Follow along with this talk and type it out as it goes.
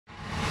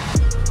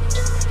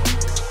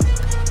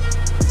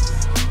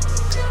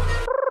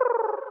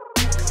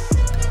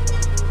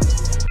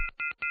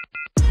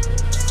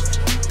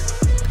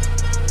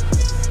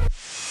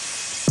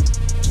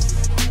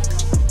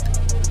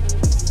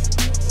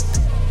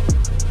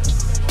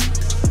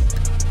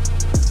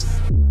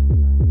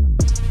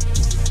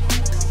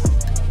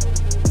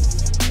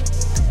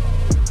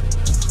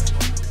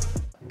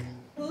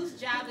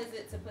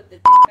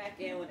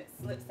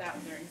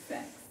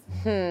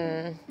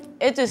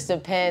just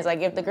depends.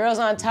 Like if the girl's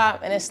on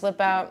top and it slip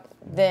out,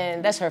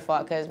 then that's her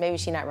fault because maybe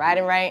she not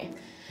riding right.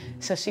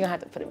 So she gonna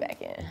have to put it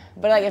back in.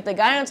 But like if the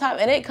guy on top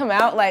and it come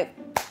out, like,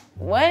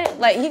 what?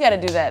 Like he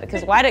gotta do that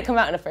because why did it come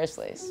out in the first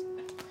place?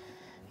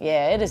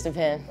 Yeah, it just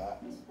depends.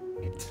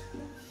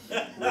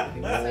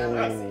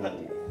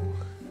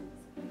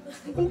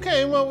 Who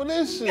came up with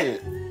this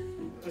shit?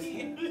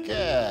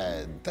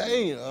 God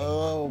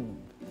damn.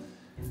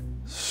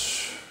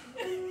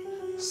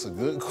 It's a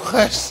good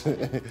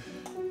question.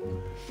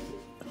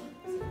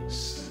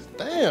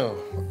 Damn.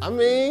 I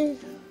mean,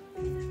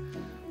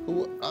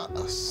 do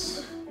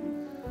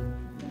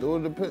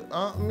it depend?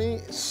 I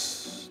mean,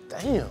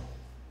 damn.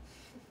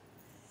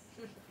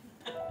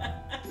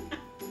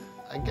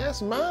 I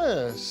guess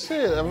mine.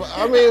 Shit.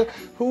 I mean,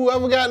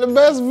 whoever got the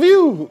best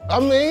view. I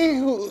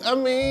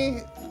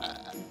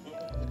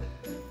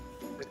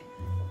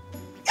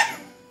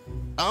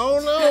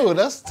don't know.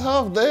 That's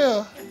tough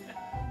there.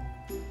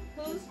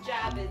 Whose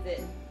job is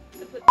it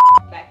to put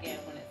back in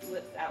when it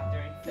slips out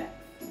during sex?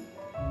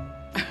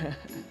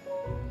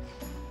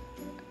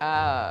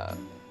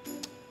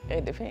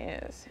 It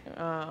depends.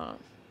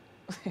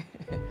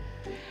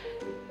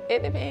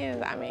 It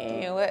depends. I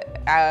mean, what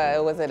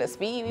was it? A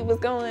speed he was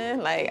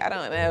going? Like I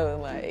don't know.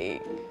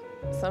 Like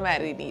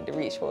somebody need to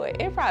reach for it.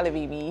 It'd probably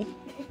be me.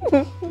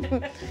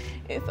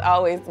 It's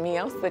always me.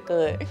 I'm sick of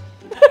it.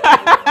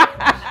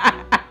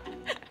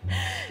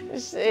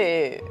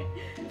 Shit,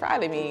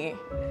 probably me.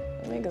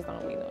 Niggas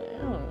don't be doing it. I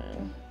don't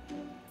know.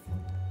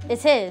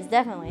 It's his,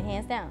 definitely,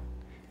 hands down.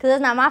 Cause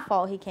it's not my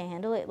fault he can't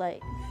handle it.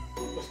 Like,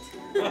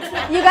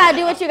 you gotta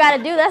do what you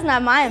gotta do. That's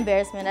not my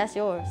embarrassment. That's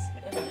yours.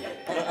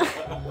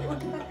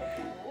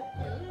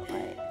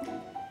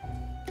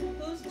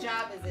 Whose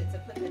job is it to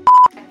put the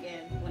back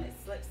in when it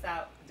slips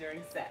out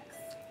during sex?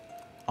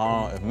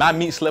 If my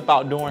meat slip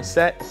out during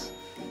sex,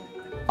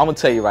 I'm gonna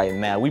tell you right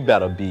now, we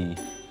better be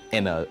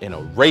in a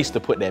race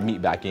to put that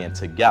meat back in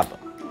together.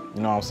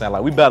 You know what I'm saying?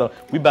 Like we better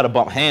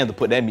bump hands to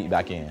put that meat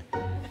back in.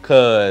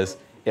 Cause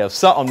if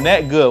something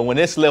that good, when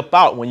it slip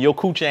out, when your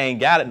coochie ain't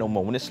got it no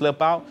more, when it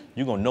slip out,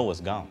 you gonna know it's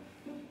gone.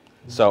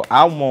 So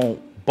I want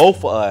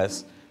both of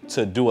us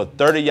to do a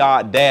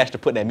 30-yard dash to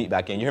put that meat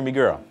back in. You hear me,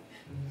 girl?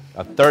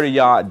 A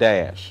 30-yard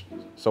dash.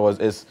 So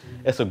it's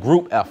a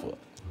group effort.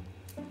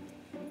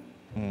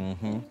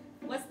 Mm-hmm.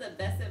 What's the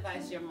best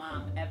advice your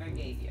mom ever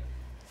gave you?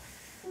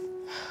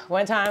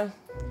 One time,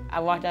 I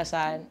walked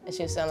outside and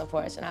she was sitting on the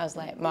porch and I was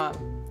like, Mom,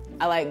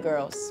 I like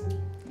girls.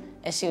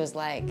 And she was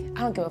like,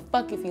 I don't give a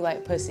fuck if you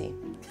like pussy,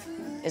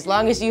 as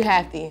long as you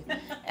happy.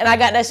 And I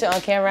got that shit on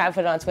camera, I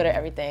put it on Twitter,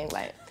 everything.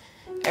 Like,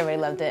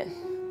 everybody loved it.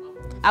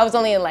 I was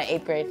only in like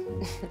 8th grade.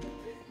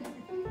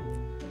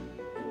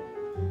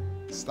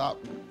 Stop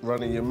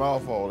running your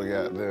mouth all the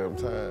goddamn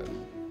time.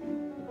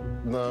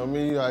 You know what I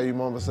mean? How your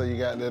mama say you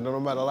got that, no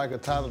matter like a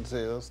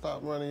tattletale,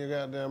 stop running your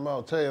goddamn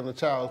mouth. Stay in the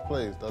child's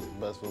place. That's the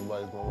best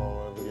advice my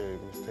mama ever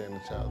gave me. Stay in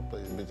the child's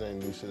place. Bitch ain't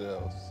do shit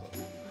else. So.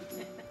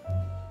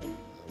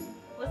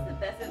 What's the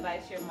best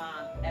advice your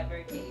mom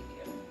ever gave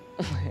you?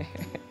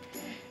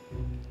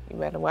 You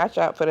better watch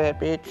out for that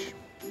bitch.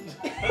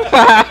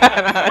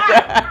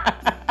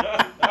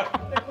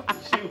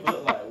 She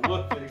look like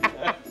whooping.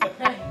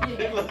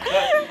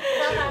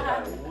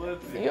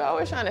 You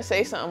always trying to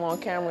say something on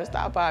camera,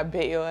 stop by,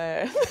 bit your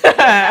ass.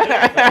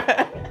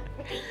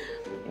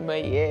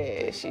 But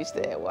yeah, she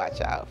said watch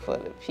out for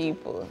the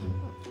people.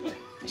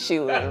 She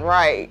was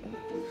right.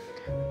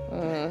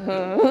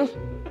 Mm-hmm.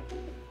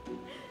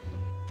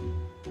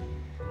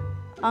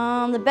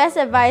 The best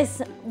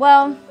advice,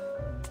 well,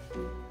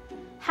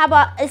 how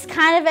about, it's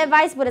kind of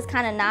advice, but it's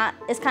kind of not.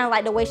 It's kind of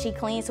like the way she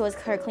cleans, so it's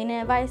her cleaning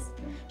advice.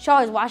 She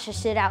always washes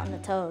shit out in the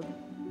tub.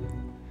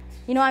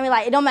 You know what I mean?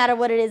 Like, it don't matter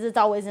what it is, it's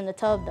always in the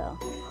tub, though.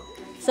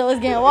 So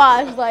it's getting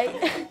washed, like.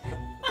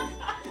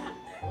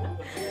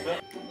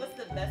 What's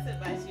the best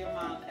advice your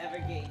mom ever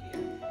gave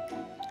you?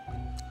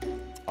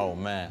 Oh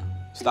man,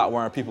 stop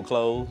wearing people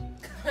clothes.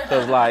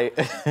 Cause like,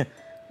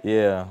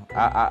 yeah,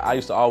 I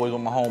used to always wear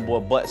my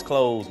homeboy Butts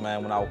clothes,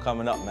 man, when I was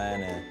coming up,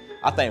 man, and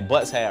I think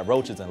Butts had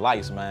roaches and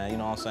lice, man. You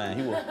know what I'm saying?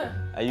 He was,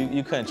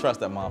 you couldn't trust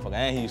that motherfucker,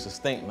 and he used to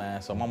stink,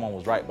 man. So my mom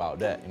was right about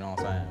that. You know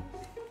what I'm saying?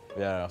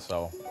 Yeah.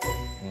 So.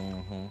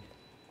 Mm-hmm.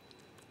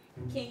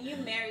 Can you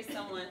marry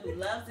someone who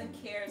loves and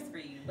cares for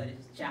you but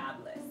is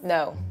jobless?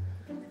 No.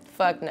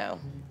 Fuck no.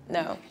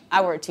 No.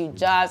 I work 2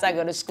 jobs, I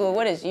go to school.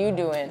 What is you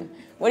doing?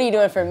 What are you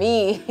doing for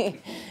me?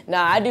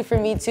 Nah, I do for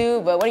me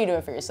too, but what are you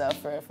doing for yourself,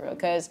 for real, for real?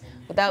 Because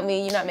without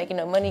me, you're not making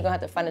no money, you're gonna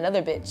have to find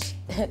another bitch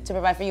to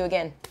provide for you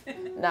again.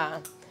 Nah,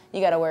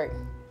 you gotta work.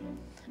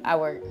 I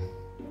work.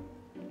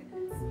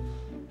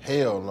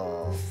 Hell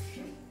no.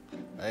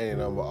 Ain't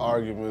nothing but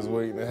arguments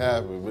waiting to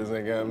happen. Bitch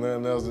ain't got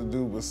nothing else to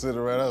do but sit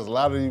around. There's a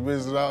lot of these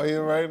bitches out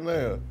here right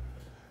now.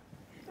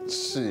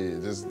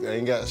 Shit, just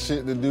ain't got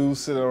shit to do,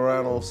 sit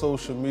around on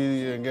social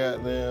media and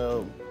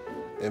goddamn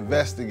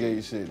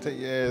investigate shit. Take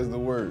your ass to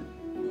work.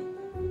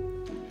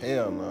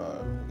 Hell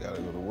nah, you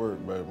gotta go to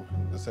work, baby.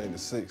 This ain't the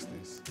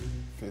 60s.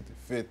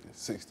 50-50,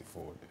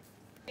 60-40.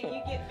 Can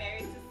you get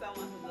married to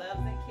someone who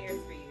loves and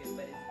cares for you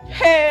but is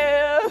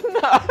Hell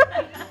no.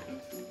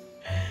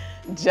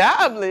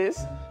 Jobless?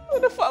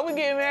 What the fuck we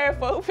getting married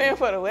for? Who paying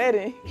for the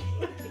wedding?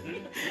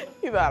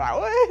 You thought I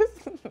was?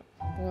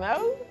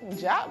 No,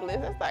 jobless,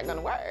 that's not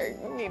gonna work.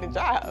 You need a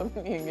job.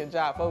 You need to get a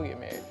job before we get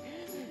married.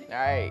 All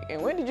right,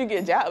 and when did you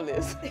get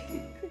jobless?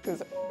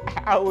 Because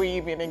how were you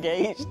even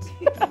engaged?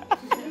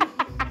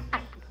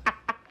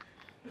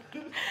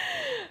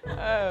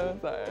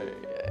 I'm sorry,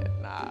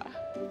 nah.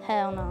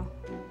 Hell no.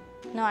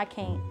 No, I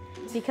can't.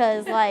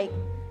 Because, like,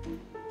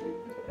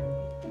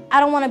 I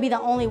don't want to be the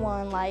only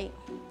one, like,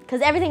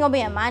 because everything gonna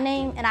be in my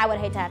name, and I would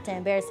hate to have to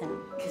embarrass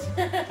him.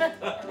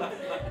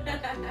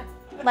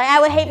 Like,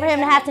 I would hate for him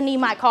to have to need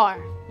my car.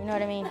 You know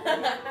what I mean?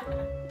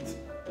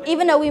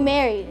 Even though we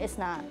married, it's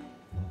not.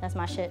 That's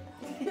my shit.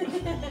 Can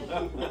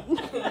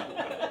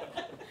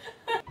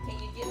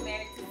you get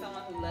married to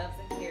someone who loves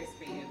and cares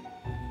for you,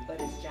 but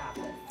is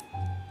jobless?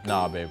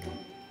 Nah, baby.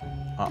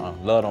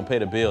 Love don't pay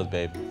the bills,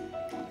 baby.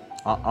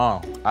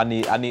 I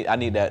need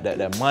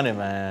that money,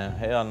 man.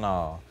 Hell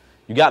no.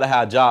 You gotta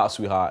have a job,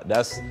 sweetheart.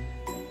 That's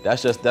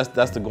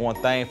the going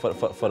thing for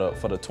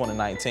the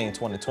 2019,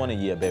 2020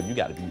 year, baby. You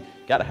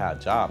gotta have a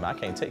job, man. I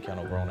can't take care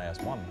of no grown ass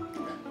woman.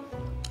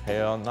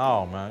 Hell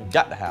no, man. You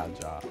got to have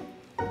a job.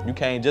 You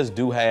can't just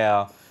do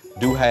hair,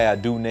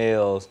 do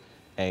nails,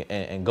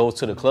 and go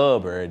to the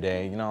club every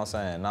day. You know what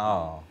I'm saying?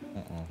 No.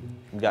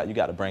 You got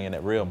to bring in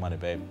that real money,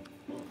 baby.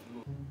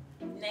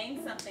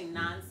 Name something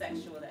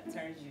non-sexual that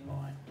turns you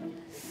on.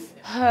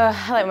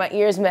 I like my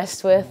ears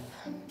messed with.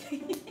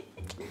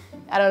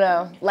 I don't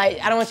know. Like,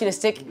 I don't want you to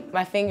stick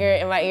my finger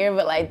in my ear,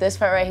 but like this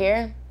part right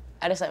here,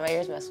 I just like my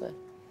ears messed with.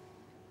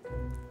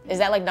 Is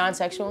that like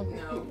non-sexual?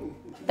 No.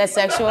 That's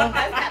sexual?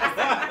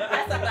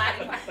 That's a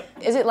body part.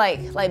 Is it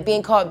like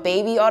being called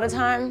baby all the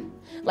time?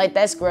 Like,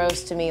 that's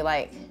gross to me.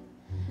 Like,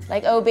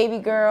 oh, baby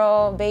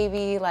girl,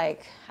 baby.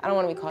 Like, I don't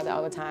want to be called that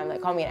all the time.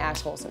 Like, call me an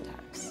asshole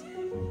sometimes.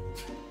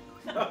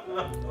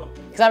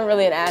 Because I'm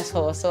really an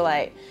asshole. So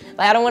like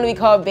I don't want to be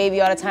called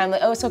baby all the time.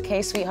 Like, oh, it's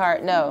okay,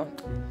 sweetheart. No.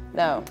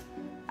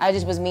 I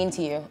just was mean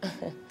to you.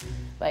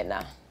 Like,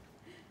 nah.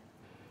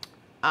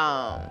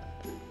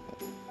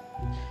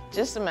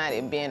 Just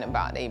somebody being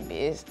about their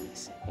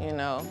business, you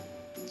know?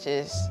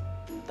 Just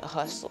the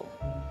hustle.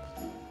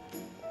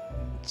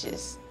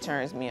 Just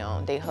turns me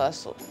on. They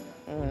hustle,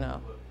 you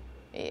know?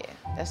 Yeah,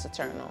 that's a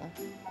turn on.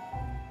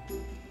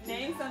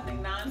 Name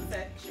something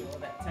non-sexual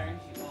that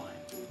turns you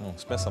on.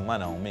 Spend some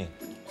money on me.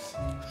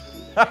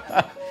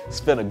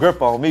 Spend a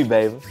grip on me,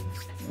 baby.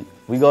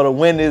 We go to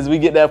Wendy's, we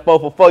get that 4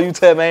 for $4, you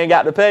tell me I ain't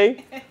got to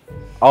pay?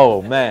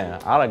 Oh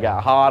man, I done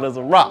got hard as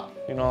a rock.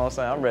 You know what I'm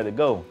saying? I'm ready to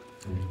go.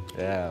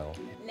 Yeah.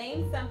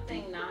 Name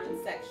something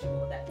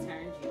non-sexual that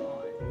turns you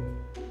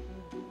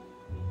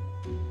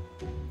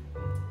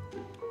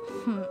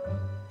on.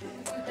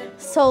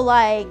 So,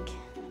 like,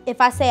 if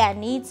I say I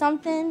need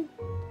something,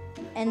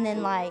 and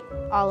then, like,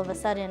 all of a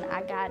sudden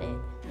I got it.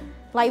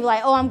 Like,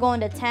 oh, I'm going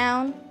to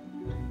town.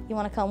 You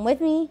want to come with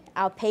me?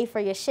 I'll pay for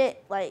your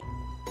shit. Like,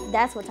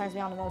 that's what turns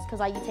me on the most, because,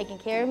 like, you taking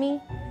care of me.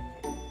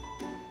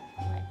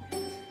 Like,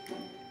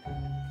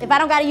 if I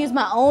don't got to use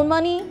my own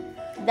money,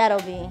 that'll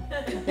be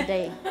the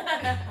day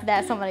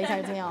that somebody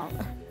turns me on.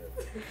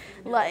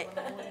 Like,